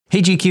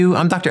Hey GQ,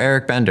 I'm Dr.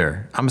 Eric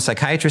Bender. I'm a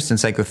psychiatrist and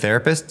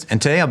psychotherapist,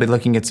 and today I'll be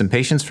looking at some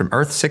patients from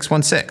Earth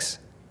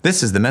 616.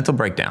 This is the Mental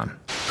Breakdown.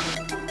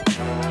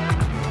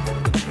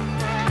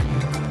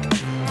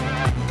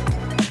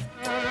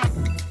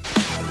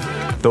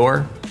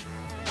 Thor.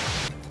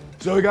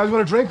 So you guys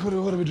want a drink? What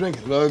are we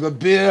drinking? Well, I got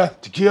beer,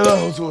 tequila,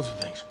 all sorts of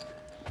things.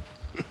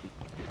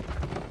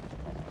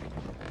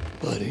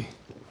 Buddy,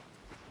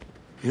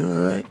 you all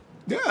right?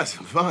 Yes,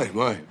 I'm fine.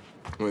 Why?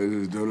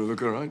 Don't I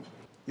look all right?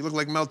 You look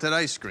like melted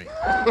ice cream.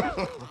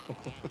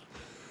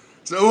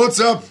 So what's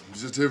up? I'm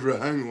just here for a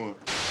hangover.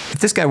 If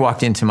this guy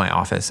walked into my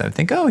office, I would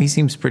think, oh, he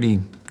seems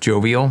pretty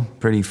jovial,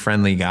 pretty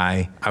friendly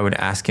guy. I would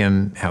ask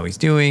him how he's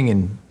doing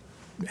and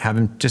have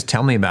him just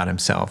tell me about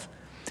himself.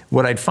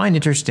 What I'd find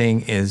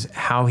interesting is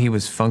how he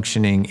was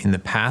functioning in the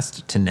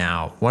past to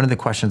now. One of the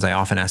questions I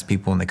often ask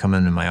people when they come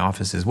into my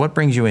office is, what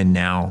brings you in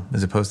now,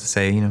 as opposed to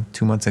say,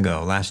 2 months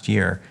ago, last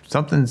year?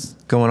 Something's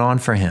going on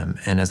for him.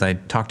 And as I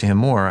talk to him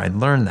more, I'd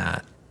learn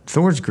that.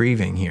 Thor's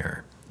grieving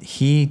here.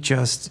 He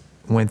just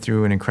went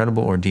through an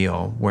incredible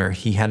ordeal where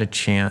he had a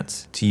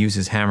chance to use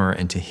his hammer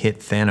and to hit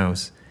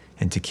Thanos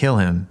and to kill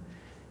him.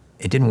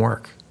 It didn't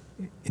work.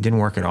 It didn't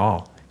work at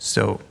all.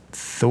 So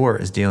Thor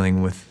is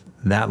dealing with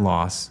that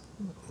loss.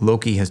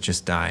 Loki has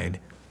just died.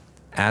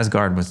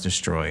 Asgard was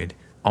destroyed.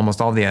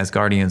 Almost all the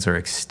Asgardians are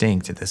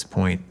extinct at this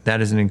point.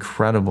 That is an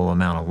incredible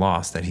amount of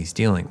loss that he's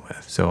dealing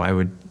with. So I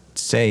would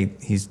say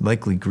he's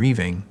likely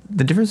grieving.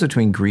 The difference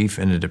between grief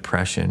and a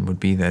depression would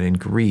be that in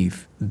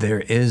grief, there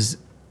is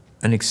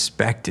an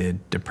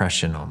expected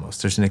depression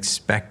almost. There's an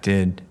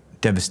expected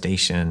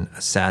devastation,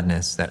 a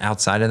sadness that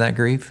outside of that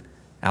grief,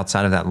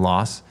 outside of that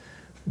loss,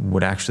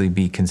 would actually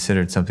be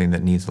considered something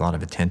that needs a lot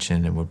of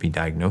attention and would be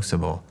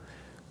diagnosable.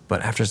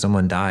 But after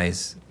someone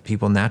dies,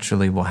 people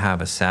naturally will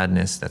have a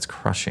sadness that's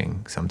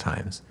crushing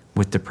sometimes.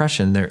 With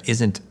depression, there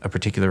isn't a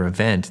particular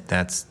event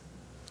that's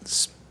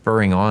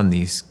spurring on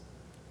these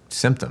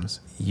symptoms.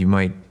 You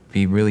might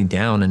be really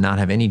down and not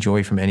have any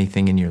joy from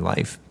anything in your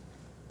life,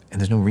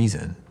 and there's no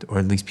reason, or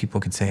at least people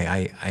could say,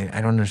 I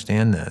don't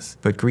understand this.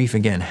 But grief,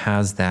 again,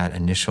 has that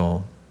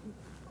initial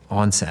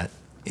onset.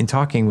 In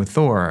talking with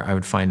Thor, I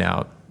would find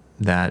out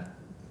that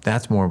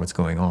that's more what's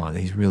going on.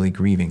 He's really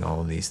grieving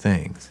all of these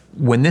things.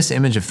 When this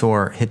image of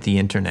Thor hit the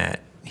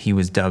internet, he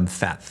was dubbed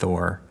Fat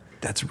Thor.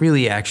 That's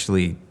really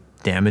actually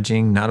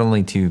damaging, not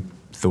only to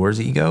Thor's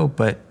ego,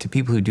 but to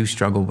people who do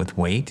struggle with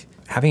weight.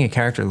 Having a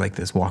character like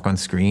this walk on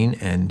screen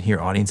and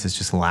hear audiences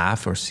just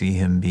laugh or see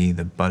him be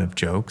the butt of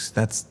jokes,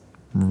 that's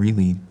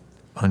really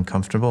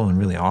uncomfortable and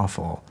really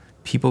awful.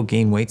 People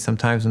gain weight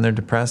sometimes when they're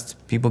depressed.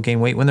 People gain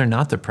weight when they're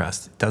not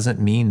depressed. It doesn't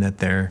mean that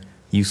they're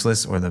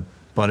useless or the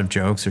butt of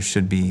jokes or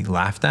should be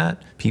laughed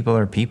at. People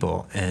are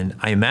people. And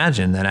I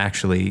imagine that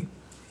actually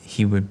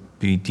he would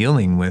be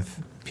dealing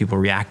with people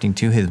reacting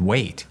to his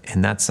weight.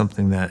 And that's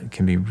something that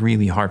can be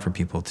really hard for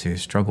people to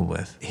struggle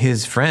with.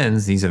 His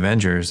friends, these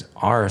Avengers,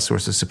 are a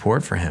source of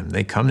support for him.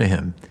 They come to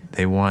him.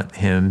 They want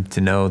him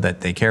to know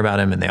that they care about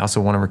him, and they also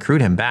want to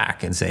recruit him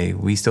back and say,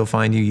 we still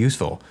find you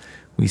useful.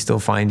 We still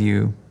find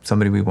you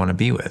somebody we want to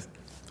be with.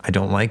 I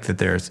don't like that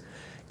there's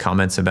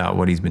comments about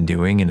what he's been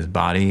doing in his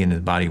body and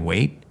his body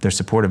weight. They're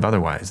supportive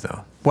otherwise,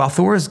 though. While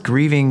Thor is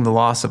grieving the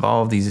loss of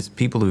all of these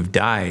people who've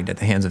died at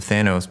the hands of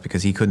Thanos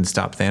because he couldn't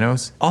stop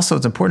Thanos, also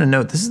it's important to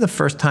note this is the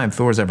first time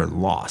Thor's ever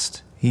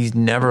lost. He's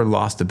never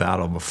lost a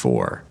battle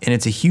before. And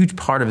it's a huge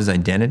part of his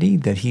identity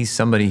that he's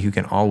somebody who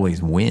can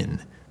always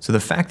win. So the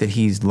fact that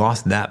he's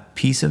lost that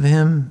piece of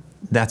him,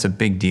 that's a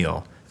big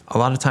deal. A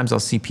lot of times I'll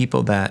see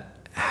people that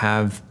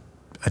have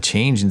a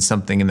change in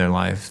something in their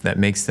life that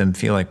makes them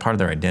feel like part of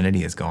their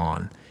identity is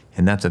gone.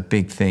 And that's a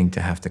big thing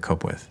to have to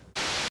cope with.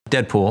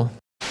 Deadpool.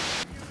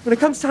 When it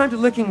comes time to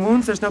licking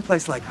wounds, there's no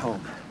place like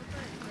home.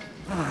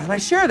 And I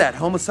share that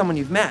home with someone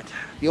you've met.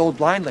 The old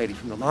blind lady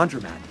from the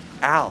laundromat,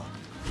 Al.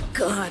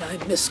 God, I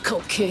miss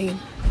cocaine.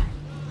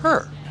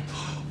 Her.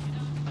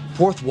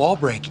 Fourth wall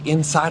break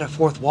inside a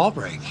fourth wall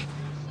break.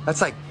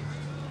 That's like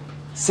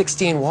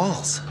 16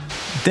 walls.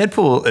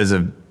 Deadpool is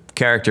a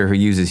character who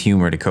uses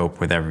humor to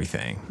cope with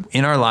everything.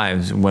 In our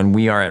lives, when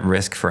we are at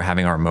risk for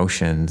having our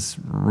emotions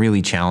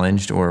really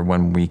challenged or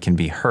when we can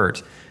be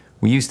hurt,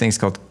 we use things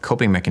called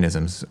coping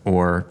mechanisms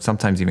or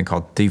sometimes even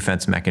called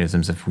defense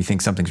mechanisms if we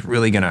think something's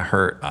really gonna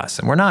hurt us.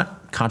 And we're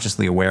not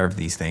consciously aware of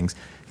these things.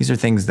 These are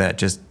things that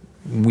just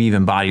we've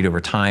embodied over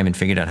time and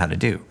figured out how to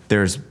do.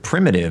 There's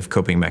primitive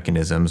coping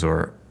mechanisms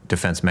or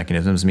defense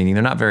mechanisms, meaning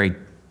they're not very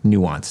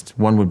nuanced.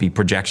 One would be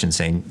projection,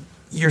 saying,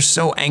 you're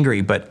so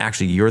angry, but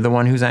actually you're the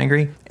one who's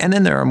angry. And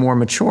then there are more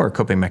mature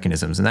coping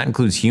mechanisms, and that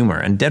includes humor.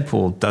 And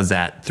Deadpool does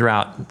that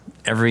throughout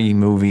every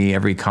movie,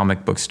 every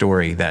comic book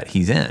story that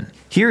he's in.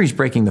 Here he's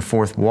breaking the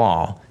fourth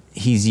wall.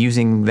 He's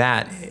using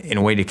that in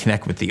a way to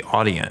connect with the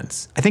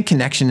audience. I think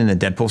connection in the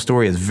Deadpool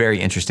story is very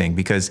interesting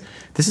because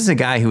this is a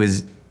guy who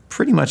is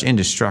pretty much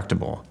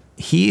indestructible.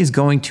 He is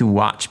going to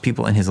watch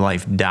people in his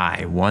life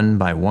die one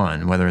by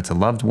one, whether it's a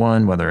loved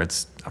one, whether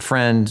it's a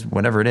friend,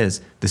 whatever it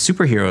is. The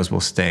superheroes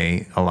will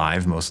stay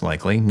alive, most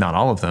likely, not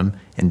all of them.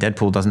 And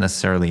Deadpool doesn't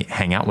necessarily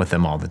hang out with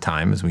them all the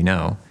time, as we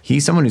know.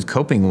 He's someone who's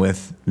coping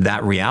with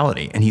that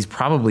reality, and he's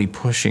probably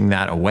pushing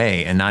that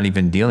away and not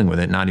even dealing with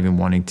it, not even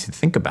wanting to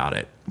think about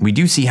it. We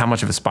do see how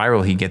much of a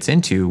spiral he gets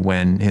into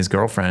when his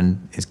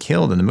girlfriend is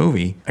killed in the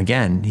movie.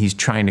 Again, he's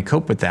trying to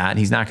cope with that.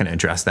 He's not going to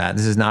address that.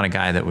 This is not a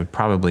guy that would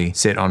probably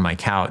sit on my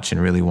couch and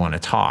really want to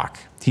talk.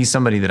 He's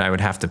somebody that I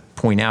would have to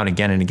point out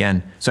again and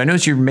again. So I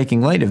notice you're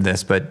making light of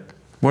this, but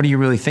what are you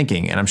really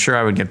thinking? And I'm sure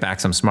I would get back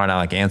some smart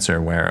aleck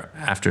answer where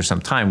after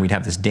some time we'd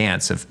have this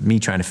dance of me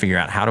trying to figure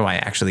out how do I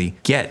actually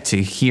get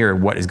to hear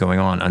what is going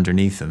on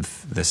underneath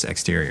of this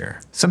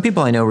exterior. Some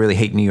people I know really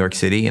hate New York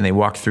City, and they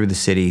walk through the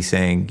city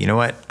saying, you know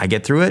what, I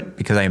get through it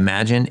because I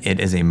imagine it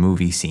is a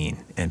movie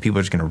scene and people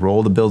are just gonna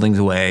roll the buildings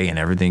away and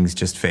everything's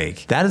just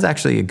fake. That is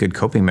actually a good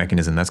coping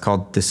mechanism. That's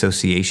called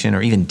dissociation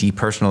or even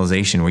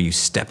depersonalization, where you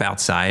step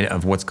outside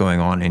of what's going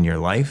on in your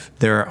life.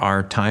 There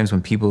are times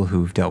when people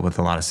who've dealt with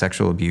a lot of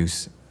sexual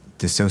abuse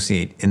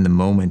dissociate in the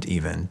moment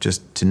even,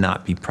 just to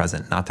not be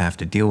present, not to have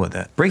to deal with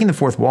it. Breaking the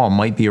fourth wall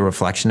might be a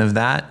reflection of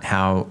that,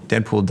 how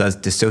Deadpool does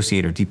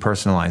dissociate or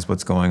depersonalize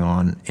what's going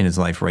on in his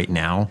life right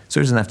now, so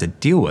he doesn't have to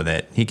deal with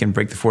it. He can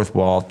break the fourth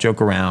wall,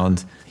 joke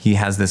around, he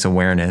has this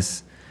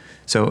awareness.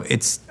 So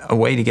it's a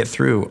way to get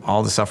through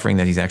all the suffering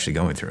that he's actually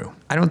going through.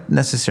 I don't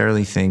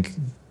necessarily think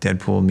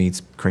Deadpool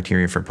meets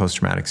criteria for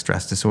post-traumatic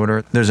stress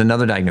disorder. There's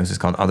another diagnosis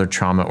called other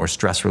trauma or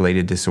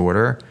stress-related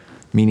disorder,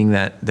 meaning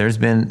that there's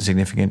been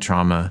significant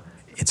trauma.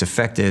 It's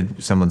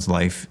affected someone's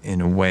life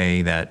in a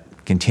way that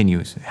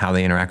continues, how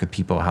they interact with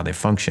people, how they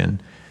function.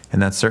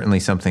 And that's certainly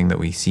something that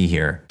we see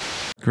here.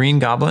 Green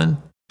Goblin.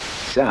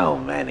 So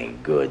many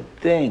good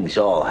things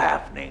all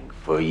happening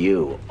for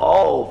you,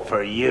 all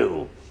for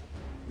you,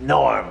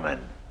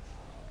 Norman.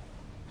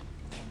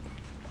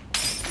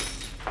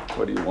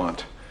 What do you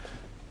want?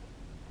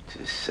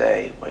 To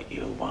say what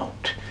you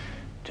won't,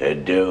 to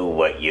do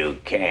what you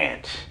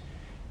can't,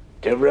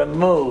 to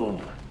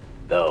remove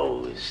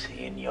those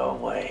in your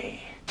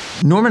way.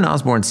 Norman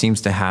Osborn seems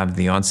to have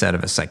the onset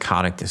of a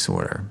psychotic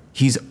disorder.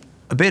 He's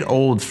a bit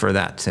old for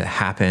that to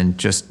happen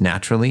just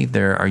naturally.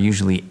 There are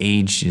usually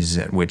ages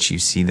at which you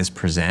see this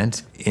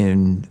present.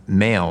 In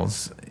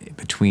males,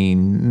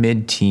 between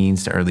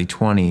mid-teens to early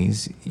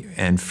 20s,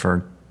 and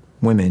for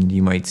women,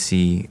 you might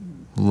see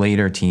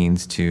later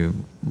teens to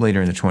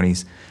later in the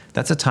 20s.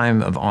 That's a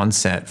time of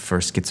onset for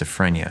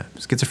schizophrenia.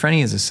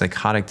 Schizophrenia is a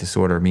psychotic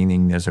disorder,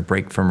 meaning there's a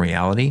break from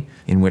reality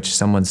in which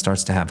someone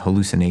starts to have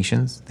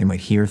hallucinations. They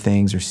might hear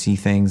things or see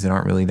things that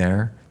aren't really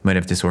there. They might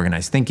have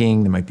disorganized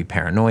thinking, there might be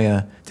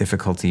paranoia,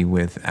 difficulty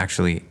with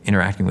actually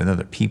interacting with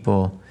other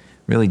people,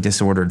 really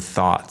disordered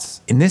thoughts.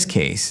 In this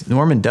case,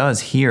 Norman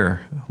does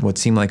hear what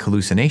seem like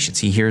hallucinations.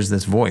 He hears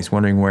this voice,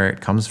 wondering where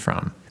it comes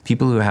from.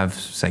 People who have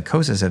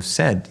psychosis have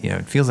said, you know,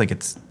 it feels like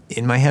it's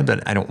in my head,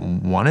 but I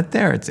don't want it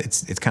there.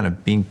 It's kind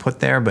of being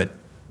put there, but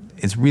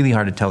it's really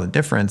hard to tell the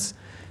difference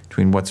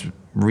between what's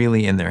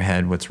really in their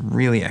head, what's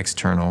really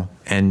external.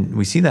 And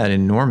we see that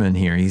in Norman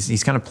here.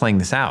 He's kind of playing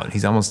this out.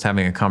 He's almost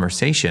having a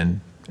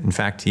conversation. In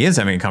fact, he is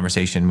having a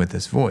conversation with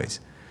this voice.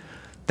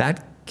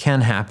 That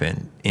can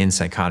happen in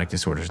psychotic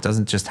disorders. It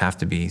doesn't just have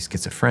to be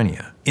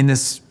schizophrenia. In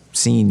this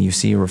scene, you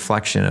see a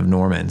reflection of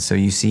Norman. So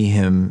you see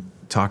him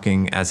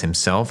talking as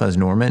himself, as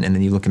Norman, and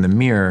then you look in the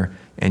mirror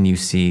and you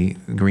see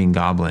Green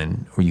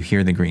Goblin, or you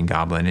hear the Green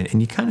Goblin,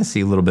 and you kind of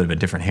see a little bit of a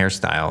different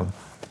hairstyle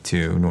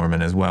to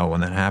Norman as well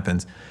when that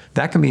happens.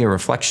 That can be a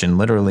reflection,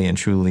 literally and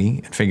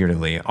truly and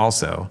figuratively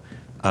also,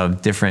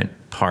 of different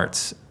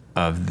parts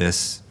of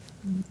this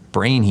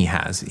brain he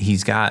has.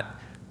 He's got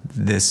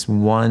this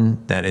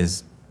one that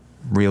is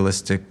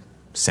realistic,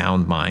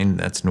 sound mind,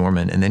 that's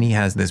Norman, and then he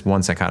has this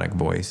one psychotic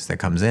voice that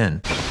comes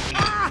in.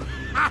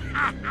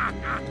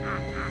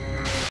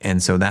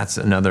 And so that's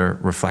another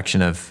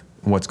reflection of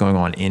what's going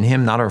on in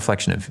him, not a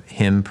reflection of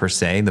him per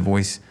se. The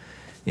voice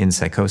in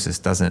psychosis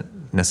doesn't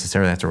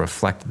necessarily have to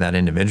reflect that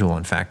individual.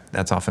 In fact,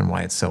 that's often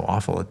why it's so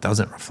awful. It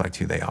doesn't reflect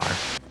who they are.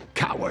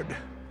 Coward,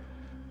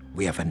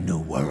 we have a new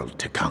world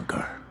to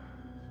conquer.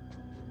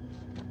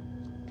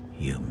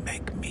 You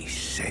make me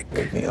sick.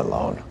 Leave me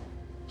alone,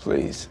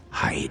 please.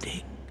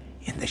 Hiding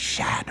in the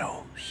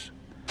shadows.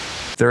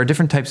 There are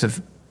different types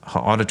of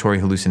auditory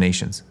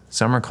hallucinations.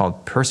 Some are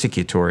called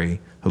persecutory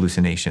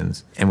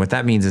hallucinations. And what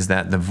that means is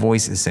that the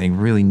voice is saying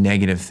really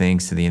negative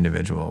things to the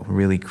individual,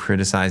 really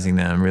criticizing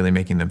them, really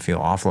making them feel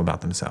awful about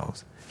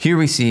themselves. Here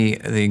we see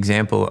the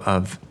example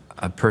of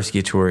a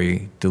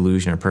persecutory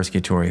delusion or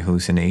persecutory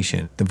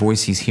hallucination. The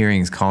voice he's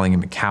hearing is calling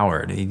him a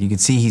coward. You can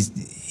see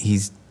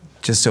he's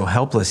just so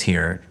helpless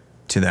here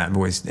to that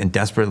voice and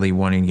desperately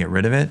wanting to get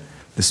rid of it.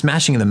 The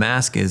smashing of the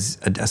mask is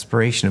a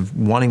desperation of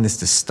wanting this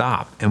to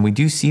stop. And we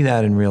do see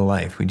that in real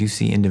life. We do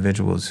see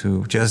individuals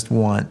who just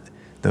want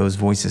those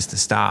voices to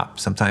stop.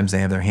 Sometimes they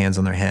have their hands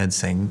on their heads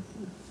saying,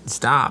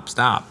 stop,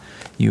 stop.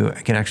 You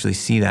can actually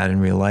see that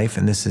in real life,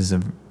 and this is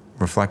a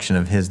reflection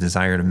of his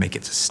desire to make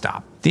it to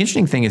stop. The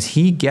interesting thing is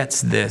he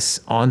gets this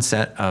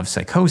onset of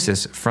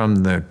psychosis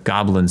from the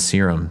Goblin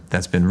serum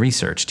that's been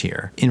researched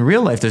here. In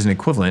real life, there's an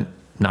equivalent,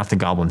 not the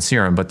Goblin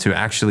serum, but to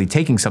actually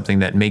taking something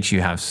that makes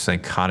you have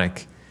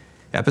psychotic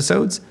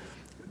episodes.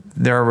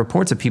 There are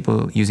reports of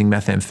people using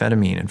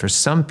methamphetamine, and for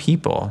some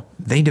people,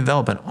 they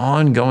develop an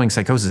ongoing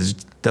psychosis.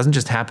 It doesn't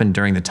just happen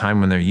during the time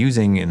when they're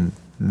using in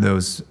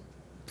those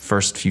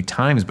first few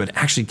times, but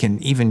actually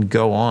can even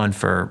go on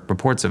for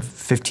reports of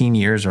 15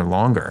 years or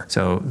longer.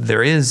 So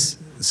there is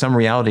some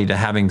reality to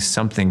having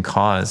something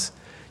cause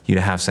you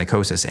to have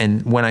psychosis.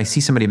 And when I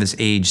see somebody of this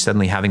age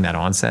suddenly having that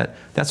onset,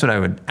 that's what I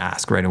would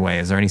ask right away.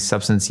 Is there any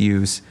substance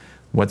use?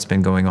 What's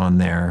been going on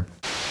there?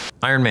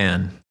 Iron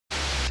Man.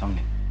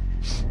 Tony.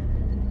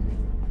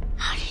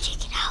 How did you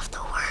get out of the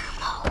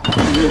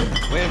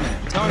wormhole? Wait a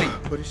minute. Tony.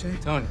 What'd he say?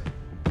 Tony.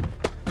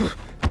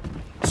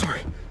 Sorry.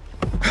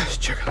 Let's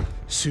check out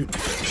suit.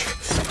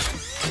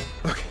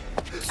 Okay.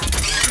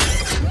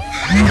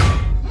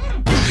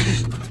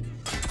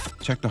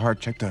 Check the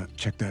heart,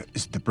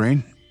 is it the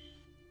brain?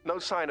 No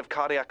sign of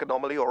cardiac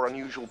anomaly or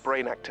unusual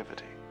brain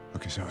activity.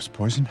 Okay, so it's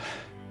poison?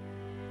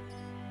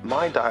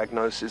 My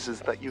diagnosis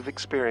is that you've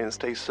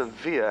experienced a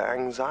severe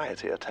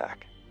anxiety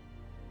attack.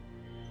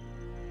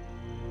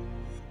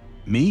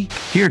 Me?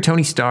 Here,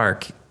 Tony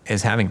Stark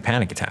is having a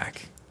panic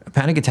attack. A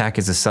panic attack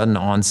is a sudden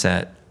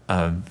onset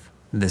of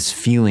this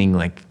feeling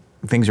like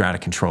things are out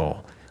of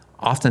control.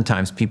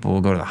 Oftentimes, people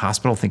will go to the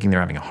hospital thinking they're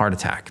having a heart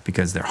attack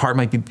because their heart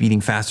might be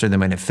beating faster. They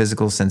might have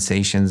physical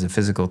sensations, a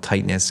physical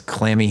tightness,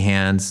 clammy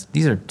hands.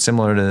 These are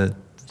similar to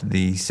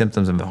the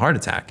symptoms of a heart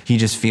attack. He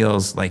just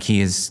feels like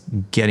he is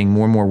getting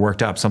more and more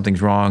worked up.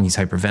 Something's wrong. He's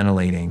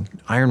hyperventilating.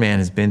 Iron Man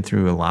has been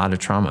through a lot of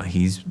trauma.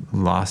 He's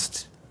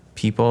lost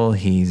people.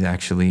 He's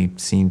actually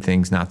seen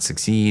things not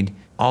succeed.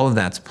 All of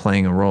that's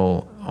playing a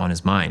role on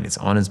his mind. It's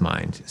on his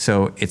mind.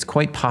 So it's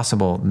quite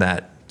possible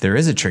that there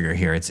is a trigger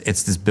here. It's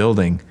this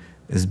building.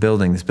 This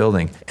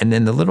building. And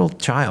then the little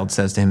child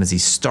says to him as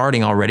he's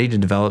starting already to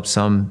develop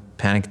some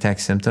panic attack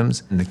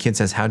symptoms, and the kid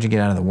says, how'd you get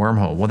out of the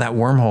wormhole? Well, that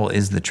wormhole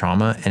is the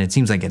trauma, and it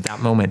seems like at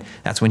that moment,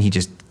 that's when he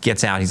just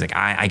gets out. He's like,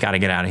 I gotta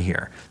get out of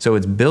here. So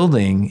it's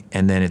building,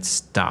 and then it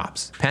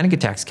stops. Panic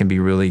attacks can be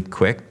really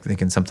quick. They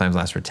can sometimes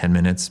last for 10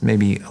 minutes,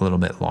 maybe a little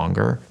bit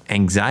longer.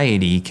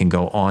 Anxiety can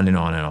go on and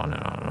on and on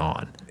and on and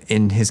on.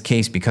 In his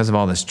case, because of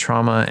all this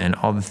trauma and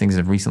all the things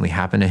that have recently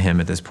happened to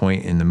him at this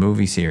point in the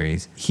movie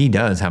series, he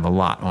does have a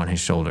lot on his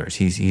shoulders.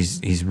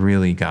 He's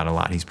really got a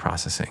lot he's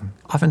processing.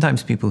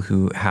 Oftentimes people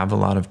who have a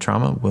lot of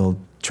trauma will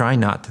try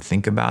not to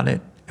think about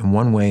it. And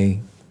one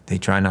way they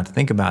try not to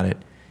think about it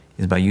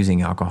is by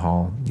using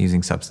alcohol,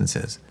 using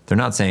substances. They're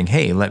not saying,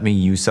 hey, let me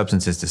use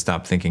substances to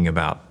stop thinking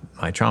about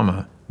my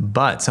trauma.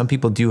 But some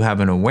people do have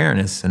an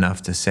awareness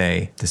enough to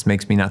say, this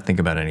makes me not think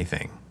about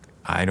anything.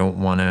 I don't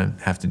want to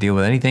have to deal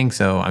with anything,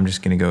 so I'm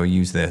just going to go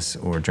use this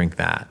or drink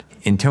that.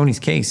 In Tony's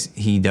case,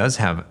 he does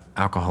have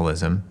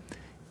alcoholism,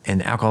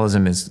 and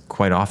alcoholism is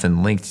quite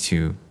often linked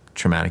to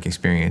traumatic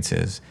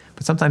experiences,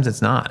 but sometimes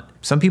it's not.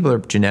 Some people are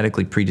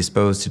genetically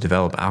predisposed to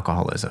develop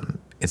alcoholism.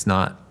 It's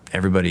not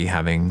everybody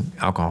having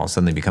alcohol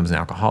suddenly becomes an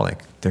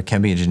alcoholic. There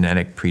can be a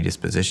genetic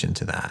predisposition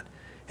to that.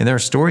 And there are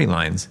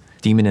storylines,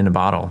 Demon in a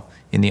Bottle,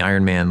 in the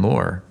Iron Man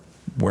lore,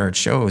 where it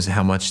shows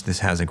how much this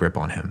has a grip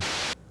on him.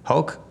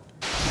 Hulk?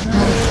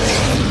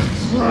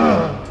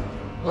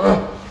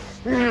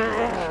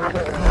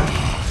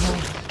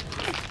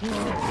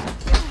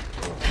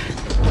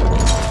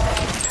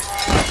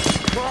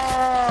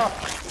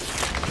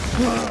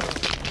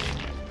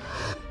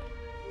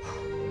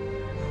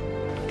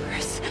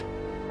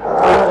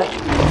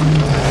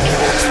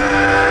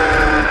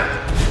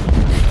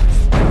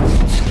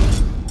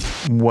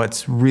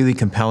 What's really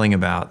compelling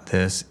about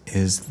this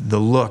is the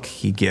look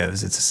he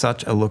gives. It's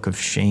such a look of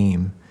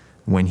shame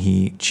when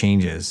he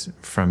changes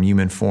from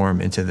human form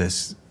into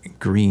this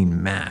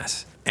green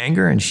mass.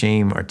 Anger and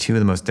shame are two of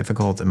the most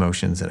difficult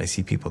emotions that I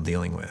see people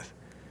dealing with.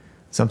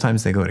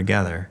 Sometimes they go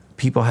together.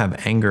 People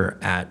have anger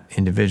at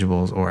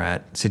individuals or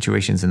at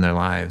situations in their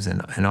lives,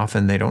 and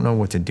often they don't know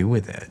what to do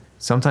with it.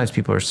 Sometimes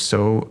people are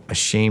so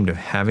ashamed of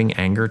having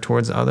anger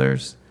towards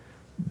others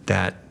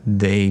that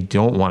they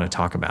don't want to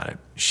talk about it.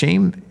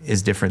 Shame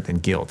is different than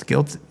guilt.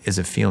 Guilt is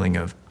a feeling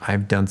of,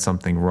 I've done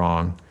something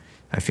wrong.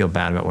 I feel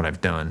bad about what I've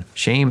done.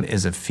 Shame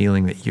is a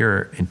feeling that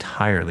you're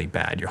entirely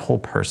bad, your whole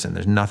person,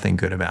 there's nothing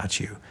good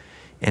about you.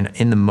 And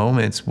in the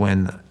moments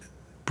when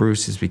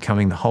Bruce is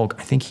becoming the Hulk,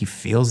 I think he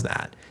feels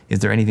that. Is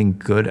there anything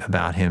good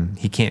about him?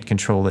 He can't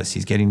control this.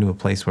 He's getting to a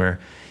place where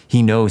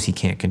he knows he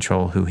can't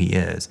control who he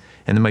is.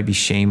 And there might be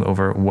shame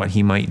over what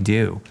he might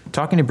do.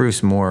 Talking to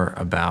Bruce more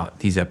about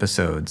these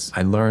episodes,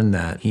 I learned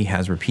that he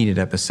has repeated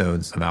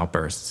episodes of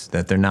outbursts,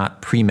 that they're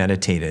not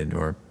premeditated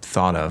or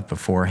thought of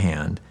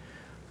beforehand,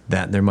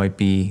 that there might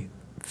be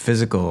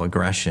physical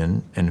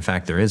aggression, and in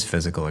fact there is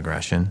physical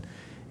aggression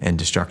and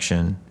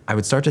destruction. I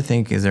would start to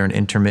think, is there an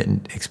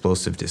intermittent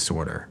explosive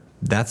disorder?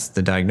 That's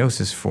the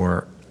diagnosis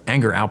for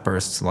anger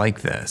outbursts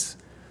like this.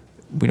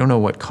 We don't know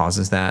what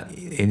causes that.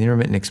 An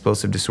intermittent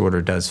explosive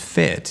disorder does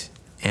fit,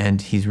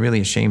 and he's really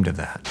ashamed of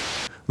that.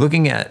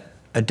 Looking at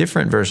a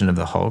different version of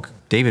the Hulk,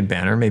 David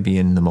Banner, maybe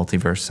in the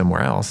multiverse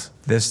somewhere else,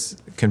 this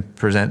can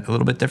present a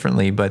little bit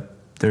differently, but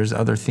there's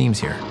other themes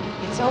here.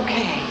 It's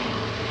okay.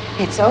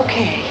 It's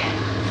okay.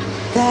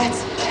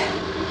 That's it.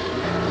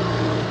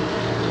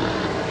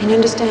 Can you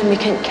understand me?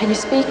 Can you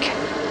speak?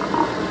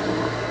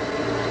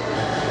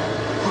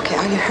 Okay,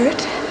 are you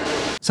hurt?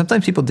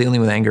 Sometimes people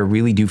dealing with anger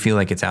really do feel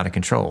like it's out of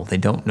control. They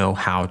don't know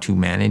how to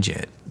manage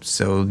it.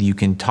 So you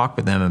can talk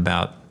with them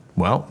about,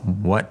 well,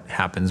 what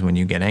happens when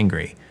you get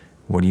angry?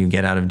 What do you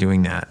get out of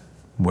doing that?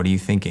 What are you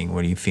thinking?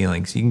 What are you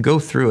feeling? So you can go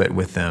through it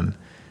with them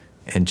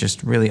and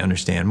just really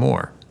understand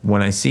more.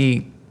 When I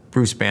see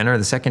Bruce Banner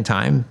the second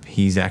time,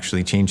 he's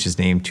actually changed his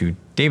name to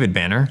David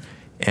Banner,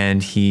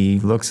 and he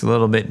looks a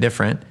little bit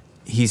different.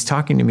 He's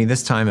talking to me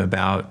this time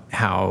about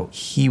how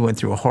he went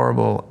through a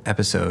horrible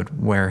episode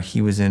where he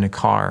was in a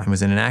car and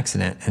was in an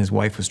accident, and his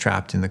wife was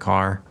trapped in the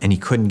car and he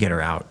couldn't get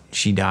her out.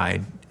 She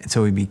died. And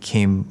so he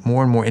became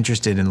more and more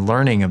interested in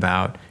learning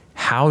about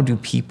how do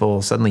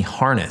people suddenly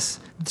harness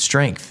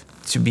strength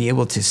to be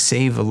able to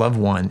save a loved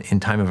one in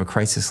time of a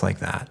crisis like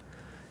that.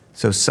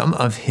 So some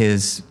of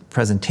his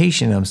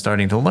presentation, I'm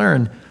starting to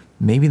learn,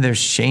 maybe there's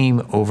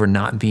shame over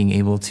not being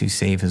able to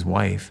save his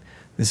wife.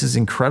 This is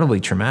incredibly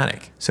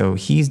traumatic. So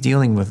he's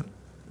dealing with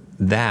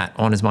that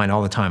on his mind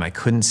all the time. I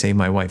couldn't save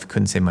my wife,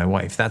 couldn't save my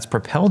wife. That's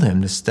propelled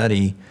him to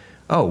study,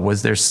 oh,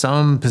 was there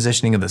some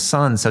positioning of the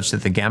sun such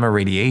that the gamma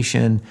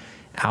radiation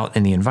out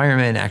in the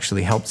environment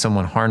actually helped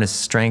someone harness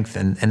strength?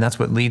 And that's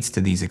what leads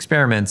to these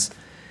experiments.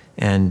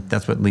 And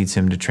that's what leads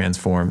him to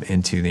transform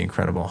into the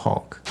Incredible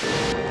Hulk.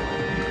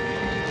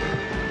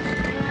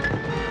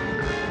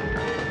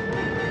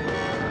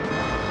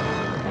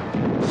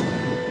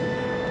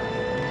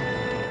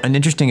 An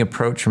interesting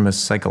approach from a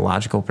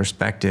psychological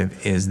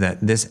perspective is that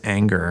this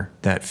anger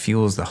that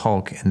fuels the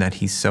Hulk and that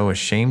he's so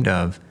ashamed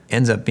of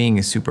ends up being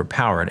a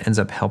superpower. It ends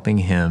up helping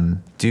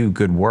him do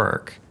good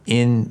work.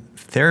 In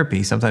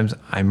therapy, sometimes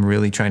I'm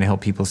really trying to help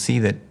people see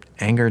that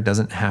anger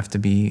doesn't have to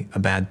be a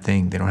bad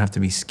thing. They don't have to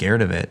be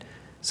scared of it.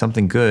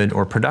 Something good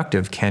or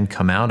productive can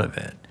come out of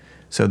it.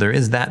 So there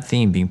is that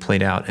theme being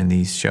played out in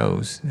these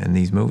shows and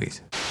these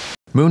movies.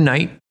 Moon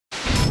Knight.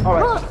 All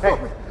right,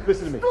 hey,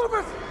 listen to me.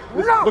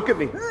 Listen, look at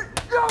me.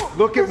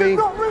 Look at me.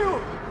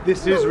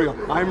 This is real.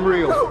 I'm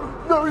real.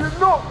 No, you're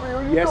not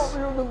real. You're yes. not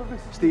real. None of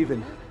this.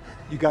 Steven,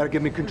 you gotta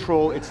give me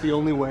control. It's the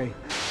only way.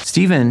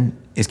 Steven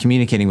is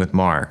communicating with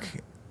Mark.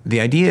 The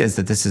idea is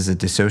that this is a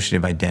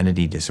dissociative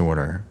identity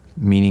disorder,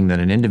 meaning that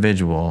an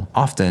individual,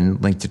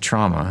 often linked to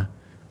trauma,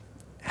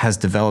 has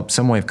developed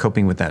some way of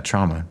coping with that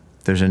trauma.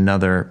 There's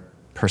another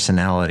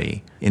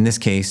personality. In this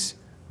case,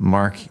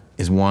 Mark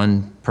is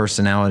one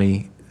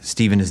personality,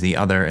 Steven is the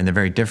other, and they're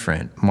very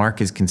different.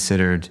 Mark is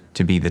considered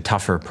to be the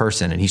tougher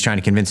person, and he's trying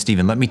to convince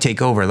Steven, let me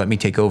take over, let me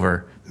take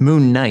over.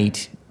 Moon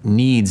Knight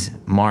needs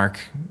Mark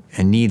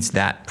and needs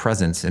that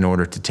presence in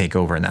order to take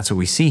over, and that's what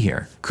we see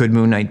here. Could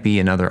Moon Knight be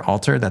another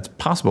alter? That's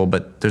possible,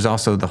 but there's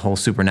also the whole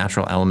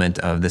supernatural element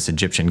of this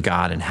Egyptian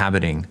god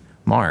inhabiting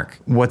Mark.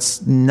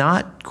 What's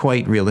not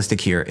quite realistic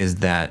here is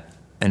that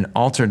an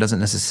alter doesn't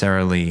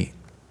necessarily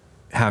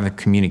have a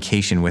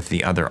communication with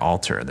the other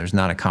alter. There's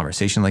not a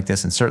conversation like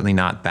this, and certainly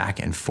not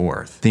back and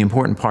forth. The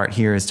important part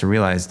here is to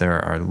realize there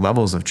are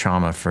levels of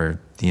trauma for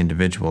the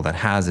individual that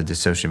has a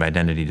dissociative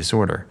identity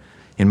disorder.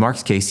 In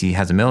Mark's case, he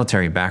has a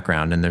military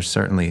background, and there's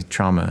certainly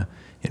trauma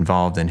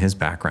involved in his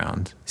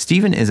background.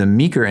 Steven is a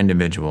meeker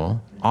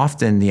individual.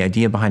 Often the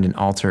idea behind an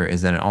alter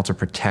is that an alter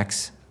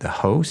protects the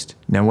host.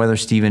 Now, whether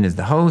Steven is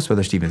the host,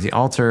 whether Steven's the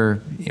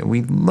alter,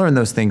 we learn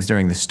those things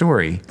during the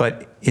story,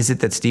 but is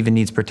it that Steven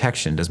needs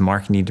protection? Does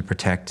Mark need to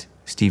protect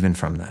Steven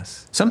from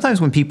this? Sometimes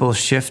when people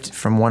shift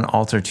from one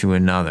alter to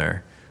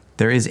another,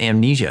 there is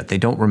amnesia. They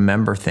don't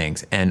remember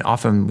things, and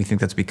often we think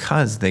that's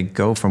because they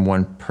go from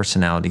one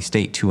personality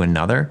state to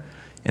another,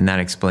 and that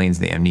explains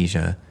the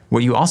amnesia.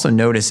 What you also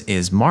notice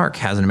is Mark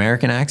has an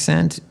American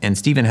accent and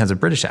Steven has a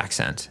British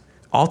accent.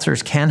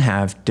 Alters can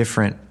have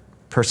different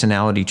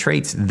personality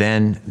traits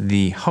than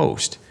the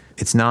host.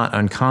 It's not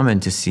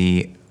uncommon to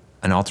see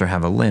an alter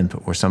have a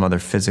limp or some other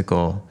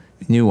physical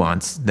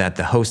nuance that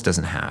the host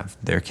doesn't have.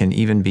 There can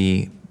even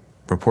be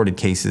reported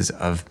cases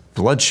of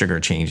blood sugar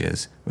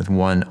changes with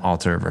one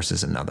alter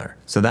versus another.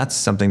 So that's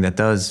something that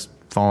does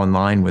fall in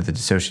line with the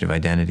dissociative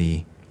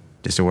identity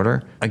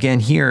disorder. Again,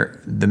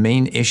 here, the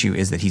main issue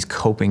is that he's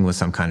coping with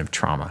some kind of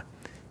trauma,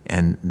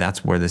 and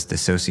that's where this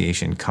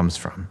dissociation comes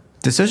from.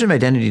 Dissociative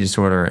identity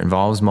disorder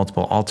involves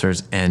multiple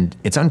alters, and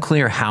it's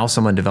unclear how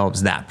someone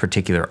develops that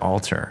particular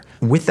alter.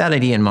 With that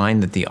idea in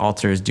mind that the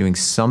alter is doing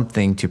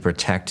something to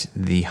protect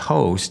the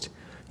host,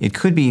 it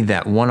could be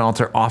that one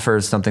alter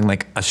offers something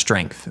like a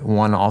strength,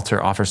 one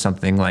alter offers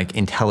something like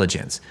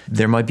intelligence.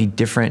 There might be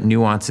different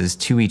nuances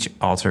to each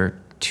alter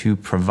to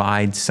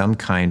provide some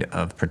kind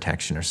of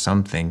protection or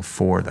something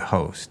for the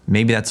host.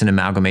 Maybe that's an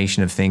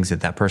amalgamation of things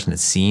that that person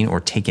has seen or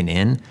taken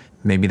in.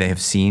 Maybe they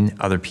have seen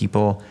other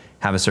people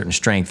have a certain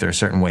strength or a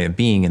certain way of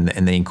being,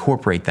 and they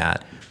incorporate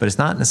that, but it's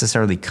not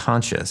necessarily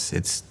conscious.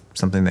 It's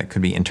something that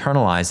could be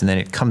internalized, and then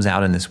it comes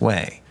out in this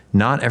way.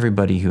 Not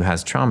everybody who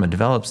has trauma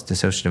develops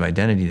dissociative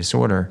identity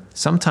disorder.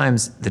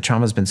 Sometimes the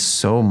trauma's been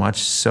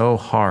so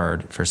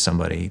hard for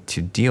somebody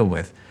to deal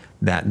with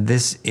that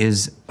this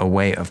is a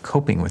way of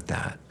coping with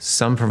that.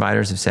 Some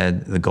providers have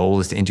said the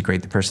goal is to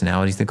integrate the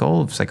personalities. The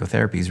goal of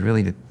psychotherapy is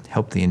really to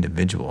help the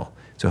individual.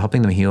 So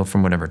helping them heal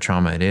from whatever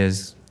trauma it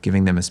is,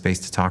 giving them a space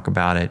to talk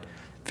about it,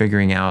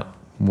 figuring out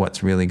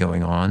what's really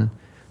going on.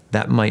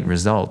 That might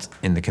result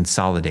in the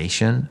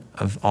consolidation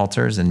of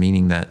alters, and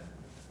meaning that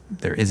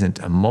there isn't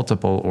a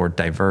multiple or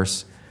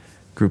diverse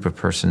group of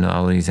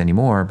personalities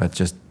anymore, but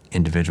just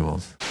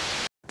individuals.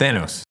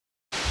 Thanos.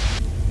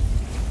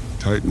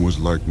 Titan was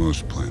like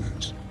most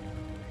planets.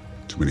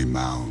 Too many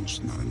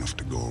mouths, not enough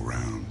to go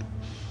around.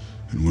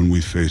 And when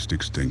we faced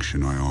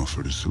extinction, I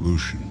offered a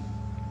solution.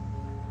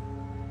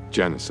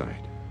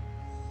 Genocide.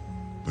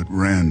 But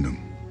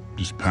random,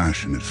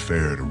 dispassionate,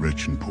 fair to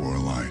rich and poor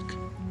alike.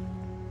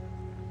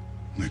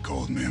 They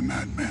called me a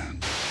madman.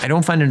 I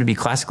don't find him to be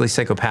classically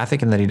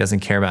psychopathic in that he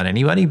doesn't care about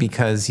anybody,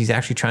 because he's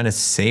actually trying to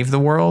save the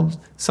world.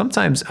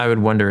 Sometimes I would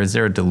wonder, is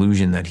there a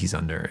delusion that he's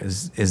under?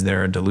 Is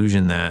there a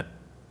delusion that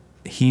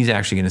he's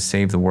actually going to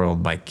save the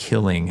world by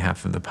killing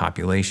half of the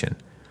population?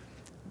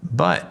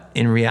 But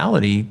in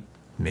reality,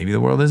 maybe the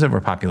world is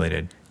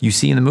overpopulated. You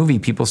see in the movie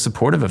people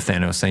supportive of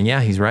Thanos saying,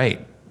 yeah, he's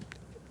right.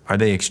 Are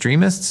they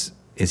extremists?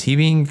 Is he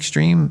being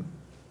extreme?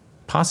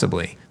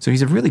 Possibly. So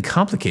he's a really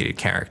complicated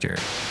character.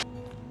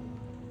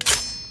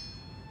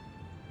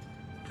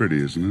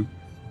 Pretty, isn't it?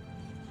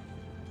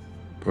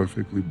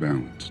 Perfectly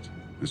balanced,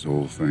 as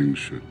all things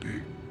should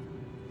be.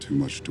 Too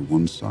much to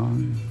one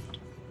side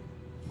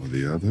or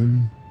the other.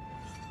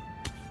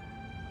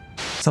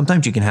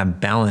 Sometimes you can have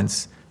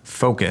balance,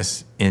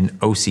 focus in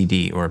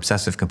OCD or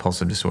obsessive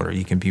compulsive disorder.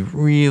 You can be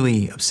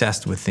really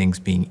obsessed with things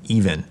being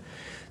even.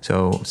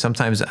 So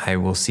sometimes I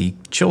will see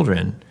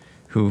children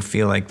who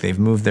feel like they've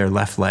moved their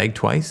left leg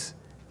twice,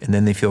 and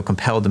then they feel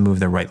compelled to move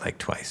their right leg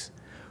twice.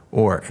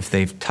 Or if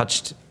they've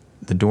touched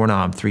the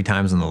doorknob 3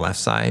 times on the left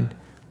side,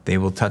 they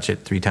will touch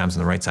it 3 times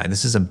on the right side.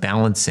 This is a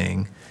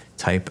balancing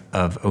type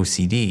of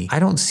OCD. I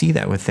don't see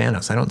that with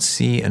Thanos. I don't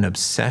see an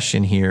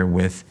obsession here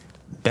with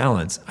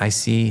balance. I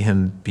see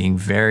him being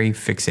very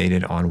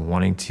fixated on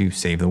wanting to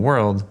save the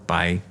world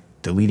by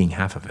deleting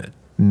half of it.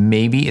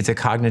 Maybe it's a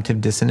cognitive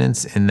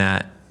dissonance in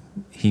that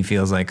he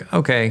feels like,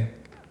 okay,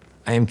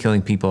 I am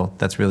killing people,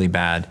 that's really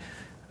bad.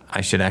 I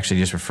should actually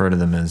just refer to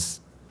them as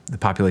the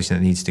population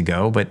that needs to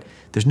go. But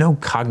there's no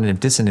cognitive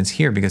dissonance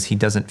here because he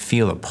doesn't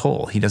feel a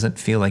pull. He doesn't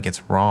feel like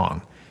it's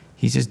wrong.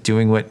 He's just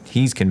doing what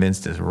he's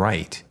convinced is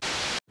right.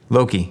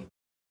 Loki.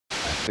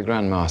 The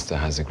Grand Master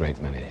has a great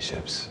many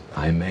ships.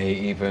 I may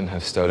even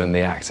have stolen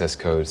the access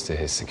codes to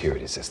his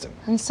security system.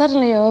 And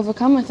suddenly you're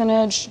overcome with an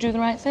urge to do the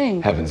right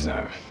thing. Heavens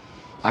no.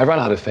 I run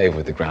out of favor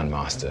with the Grand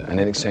Master, and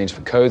in exchange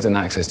for codes and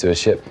access to a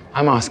ship,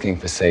 I'm asking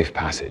for safe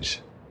passage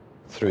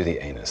through the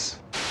anus.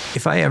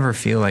 If I ever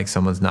feel like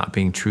someone's not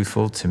being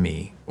truthful to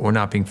me or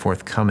not being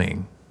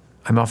forthcoming,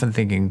 I'm often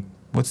thinking,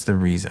 what's the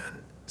reason?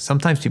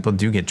 Sometimes people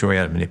do get joy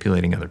out of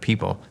manipulating other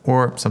people,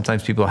 or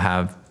sometimes people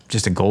have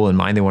just a goal in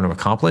mind they want to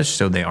accomplish,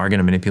 so they are going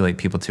to manipulate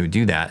people to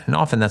do that. And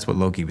often that's what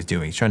Loki was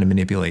doing. He's trying to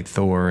manipulate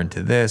Thor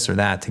into this or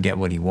that to get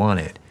what he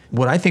wanted.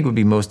 What I think would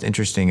be most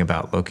interesting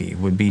about Loki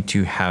would be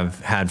to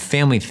have had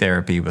family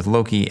therapy with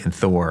Loki and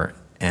Thor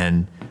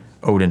and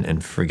Odin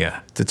and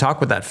Frigga. To talk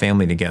with that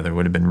family together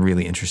would have been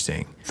really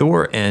interesting.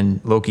 Thor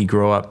and Loki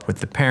grow up with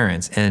the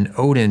parents, and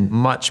Odin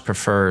much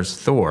prefers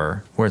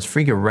Thor, whereas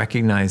Frigga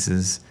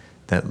recognizes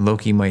that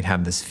Loki might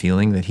have this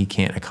feeling that he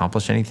can't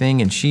accomplish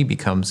anything, and she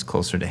becomes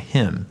closer to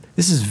him.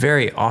 This is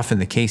very often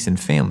the case in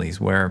families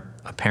where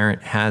a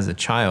parent has a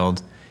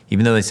child,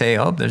 even though they say,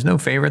 oh, there's no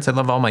favorites, I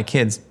love all my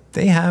kids,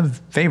 they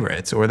have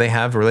favorites, or they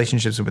have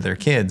relationships with their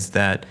kids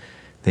that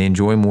they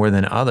enjoy more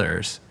than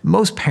others.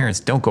 Most parents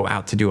don't go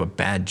out to do a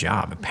bad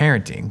job of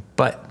parenting,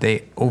 but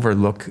they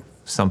overlook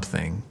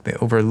something. They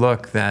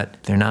overlook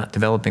that they're not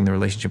developing the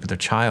relationship with their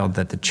child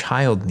that the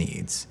child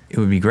needs. It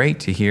would be great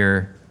to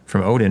hear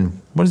from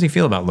Odin, what does he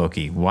feel about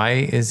Loki? Why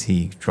is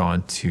he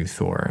drawn to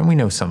Thor? And we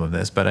know some of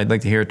this, but I'd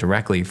like to hear it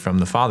directly from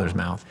the father's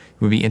mouth.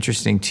 It would be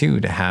interesting too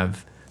to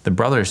have the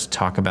brothers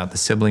talk about the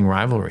sibling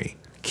rivalry.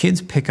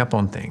 Kids pick up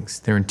on things.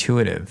 They're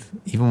intuitive.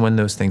 Even when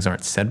those things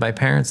aren't said by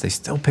parents, they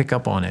still pick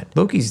up on it.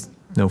 Loki's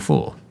no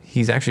fool.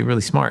 He's actually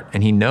really smart,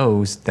 and he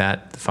knows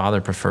that the father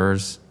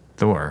prefers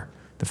Thor.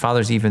 The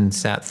father's even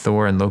sat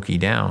Thor and Loki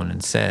down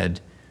and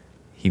said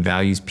he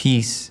values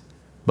peace,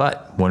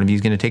 but one of you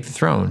is going to take the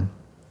throne.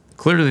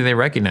 Clearly they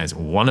recognize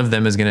one of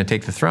them is going to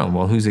take the throne.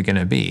 Well, who's it going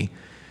to be?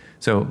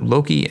 So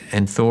Loki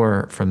and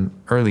Thor from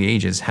early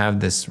ages have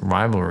this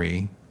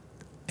rivalry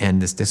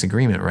and this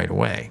disagreement right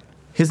away.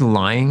 His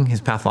lying,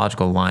 his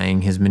pathological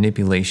lying, his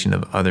manipulation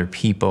of other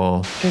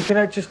people. Can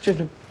I just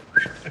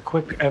A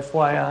quick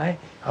FYI,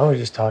 I was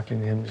just talking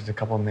to him just a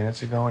couple of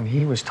minutes ago, and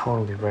he was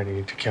totally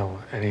ready to kill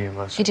any of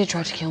us. He did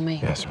try to kill me.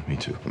 Yes, me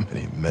too.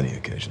 Many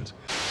occasions.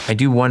 I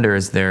do wonder,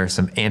 is there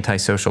some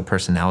antisocial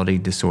personality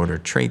disorder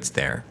traits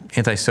there?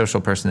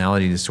 Antisocial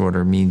personality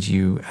disorder means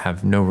you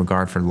have no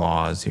regard for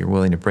laws, you're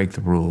willing to break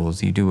the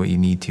rules, you do what you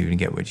need to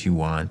get what you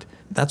want.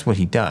 That's what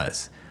he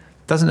does.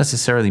 Doesn't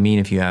necessarily mean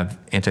if you have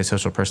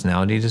antisocial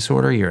personality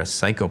disorder, you're a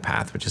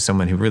psychopath, which is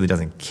someone who really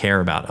doesn't care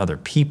about other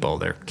people.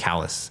 They're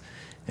callous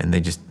and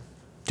they just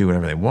do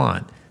whatever they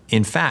want.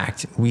 In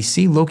fact, we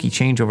see Loki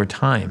change over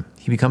time.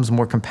 He becomes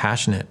more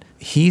compassionate.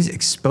 He's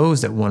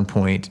exposed at one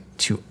point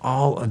to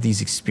all of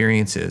these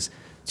experiences,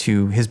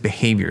 to his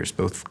behaviors,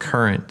 both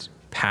current,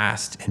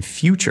 past, and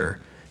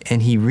future.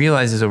 And he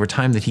realizes over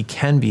time that he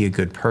can be a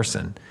good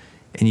person.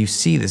 And you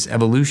see this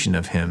evolution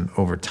of him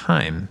over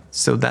time.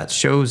 So that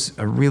shows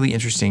a really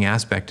interesting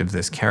aspect of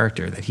this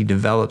character, that he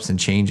develops and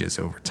changes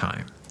over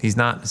time. He's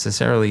not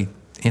necessarily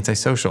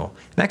antisocial.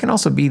 That can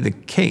also be the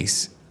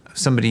case of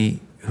somebody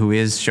who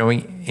is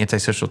showing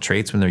antisocial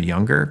traits when they're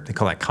younger. They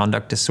call that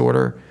conduct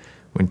disorder.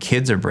 When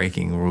kids are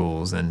breaking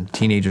rules and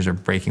teenagers are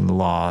breaking the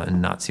law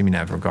and not seeming to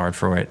have regard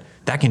for it,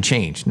 that can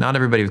change. Not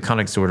everybody with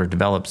conduct disorder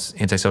develops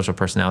antisocial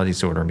personality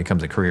disorder and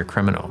becomes a career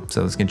criminal.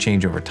 So this can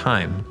change over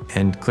time.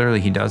 And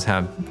clearly he does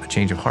have a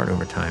change of heart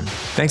over time.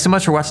 Thanks so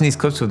much for watching these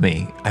clips with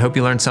me. I hope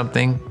you learned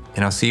something,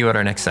 and I'll see you at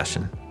our next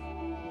session.